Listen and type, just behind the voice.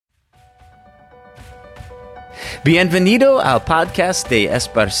Bienvenido al podcast de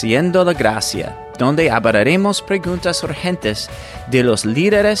Esparciendo la Gracia, donde abordaremos preguntas urgentes de los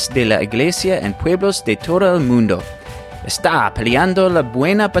líderes de la iglesia en pueblos de todo el mundo. Está peleando la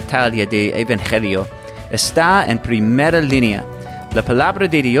buena batalla del Evangelio. Está en primera línea. La palabra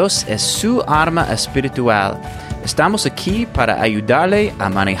de Dios es su arma espiritual. Estamos aquí para ayudarle a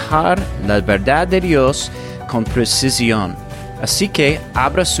manejar la verdad de Dios con precisión. Así que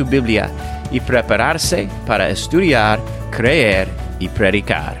abra su Biblia y prepararse para estudiar, creer y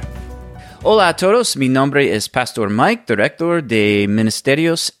predicar. Hola a todos, mi nombre es Pastor Mike, director de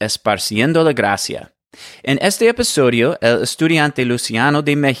Ministerios Esparciendo la Gracia. En este episodio, el estudiante Luciano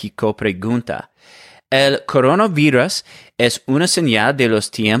de México pregunta: ¿el coronavirus es una señal de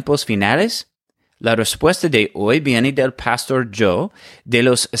los tiempos finales? La respuesta de hoy viene del Pastor Joe de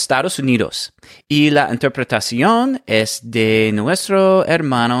los Estados Unidos y la interpretación es de nuestro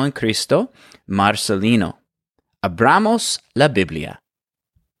hermano en Cristo, Marcelino. Abramos la Biblia.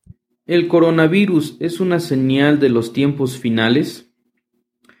 ¿El coronavirus es una señal de los tiempos finales?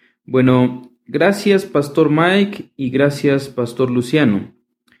 Bueno, gracias Pastor Mike y gracias Pastor Luciano.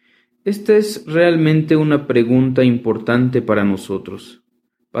 Esta es realmente una pregunta importante para nosotros,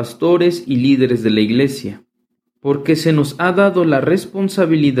 pastores y líderes de la iglesia, porque se nos ha dado la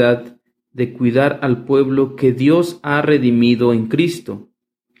responsabilidad de cuidar al pueblo que Dios ha redimido en Cristo,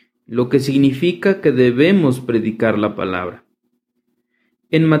 lo que significa que debemos predicar la palabra.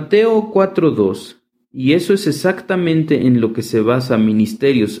 En Mateo 4:2, y eso es exactamente en lo que se basa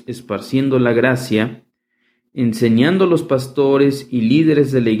Ministerios Esparciendo la Gracia, enseñando a los pastores y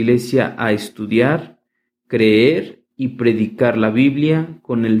líderes de la iglesia a estudiar, creer y predicar la Biblia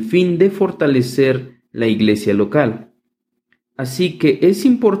con el fin de fortalecer la iglesia local. Así que es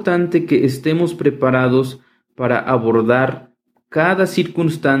importante que estemos preparados para abordar cada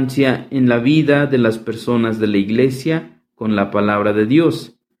circunstancia en la vida de las personas de la iglesia con la palabra de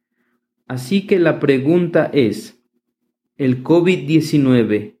Dios. Así que la pregunta es: ¿el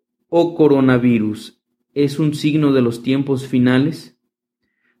COVID-19 o coronavirus es un signo de los tiempos finales?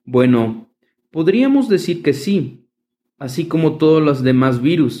 Bueno, podríamos decir que sí, así como todos los demás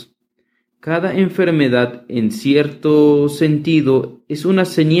virus. Cada enfermedad, en cierto sentido, es una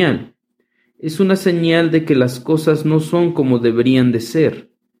señal. Es una señal de que las cosas no son como deberían de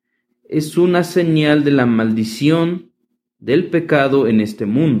ser. Es una señal de la maldición del pecado en este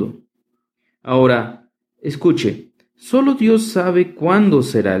mundo. Ahora, escuche, solo Dios sabe cuándo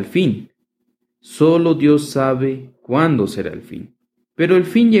será el fin. Solo Dios sabe cuándo será el fin. Pero el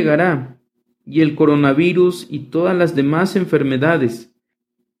fin llegará, y el coronavirus y todas las demás enfermedades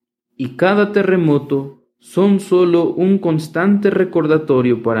y cada terremoto son solo un constante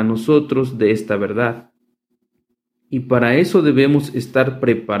recordatorio para nosotros de esta verdad. Y para eso debemos estar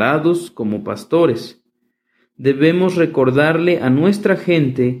preparados como pastores. Debemos recordarle a nuestra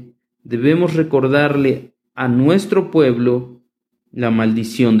gente, debemos recordarle a nuestro pueblo la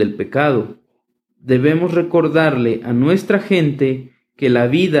maldición del pecado. Debemos recordarle a nuestra gente que la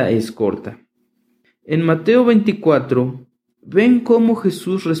vida es corta. En Mateo 24, ¿ven cómo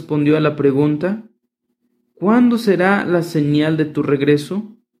Jesús respondió a la pregunta? ¿Cuándo será la señal de tu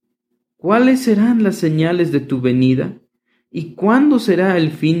regreso? ¿Cuáles serán las señales de tu venida? ¿Y cuándo será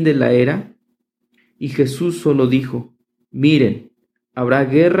el fin de la era? Y Jesús solo dijo: miren, habrá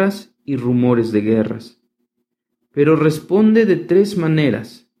guerras y rumores de guerras. Pero responde de 3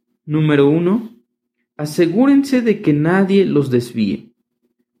 maneras. Número 1, asegúrense de que nadie los desvíe.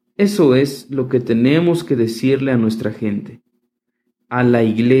 Eso es lo que tenemos que decirle a nuestra gente, a la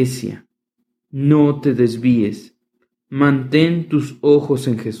iglesia: no te desvíes, mantén tus ojos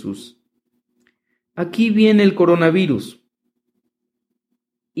en Jesús. Aquí viene el coronavirus.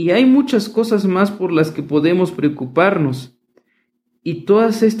 Y hay muchas cosas más por las que podemos preocuparnos, y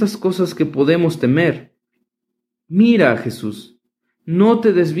todas estas cosas que podemos temer. Mira a Jesús, no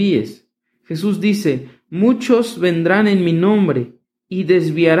te desvíes. Jesús dice: muchos vendrán en mi nombre y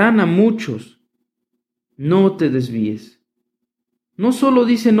desviarán a muchos. No te desvíes. No solo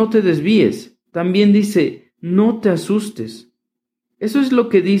dice no te desvíes, también dice no te asustes. Eso es lo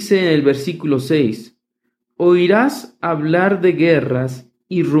que dice en el versículo 6. Oirás hablar de guerras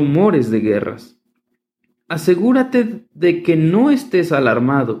y rumores de guerras. Asegúrate de que no estés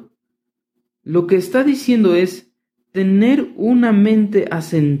alarmado. Lo que está diciendo es tener una mente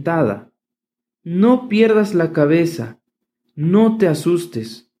asentada. No pierdas la cabeza. No te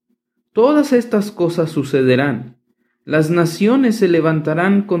asustes. Todas estas cosas sucederán. Las naciones se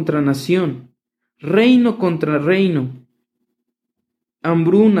levantarán contra nación, reino contra reino.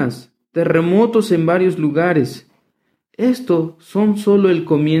 Hambrunas, terremotos en varios lugares. Esto son solo el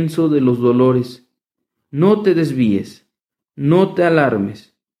comienzo de los dolores. no te desvíes, no te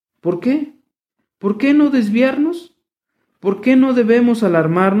alarmes. ¿Por qué? ¿Por qué no desviarnos? ¿Por qué no debemos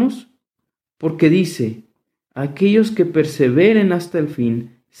alarmarnos? Porque dice, aquellos que perseveren hasta el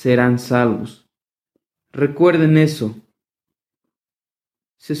fin serán salvos. Recuerden eso.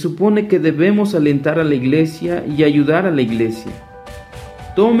 Se supone que debemos alentar a la iglesia y ayudar a la iglesia.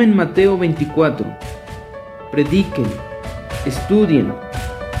 Tomen Mateo 24, prediquen, estudien,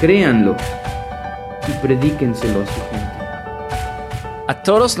 créanlo y predíquenselo a su gente. A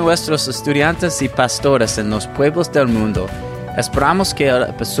todos nuestros estudiantes y pastores en los pueblos del mundo, esperamos que el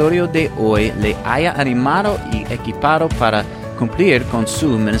episodio de hoy le haya animado y equipado para cumplir con su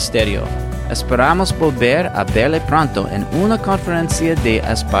ministerio. Esperamos volver a verle pronto en una conferencia de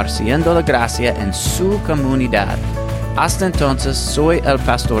Esparciendo la Gracia en su comunidad. Hasta entonces, soy el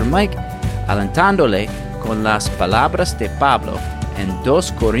pastor Mike, alentándole con las palabras de Pablo en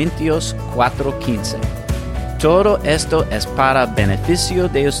 2 Corintios 4:15. Todo esto es para beneficio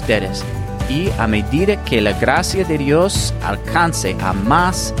de ustedes, y a medida que la gracia de Dios alcance a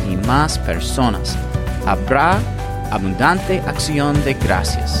más y más personas, habrá abundante acción de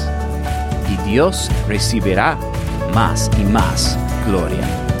gracias, y Dios recibirá más y más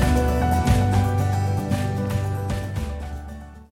gloria.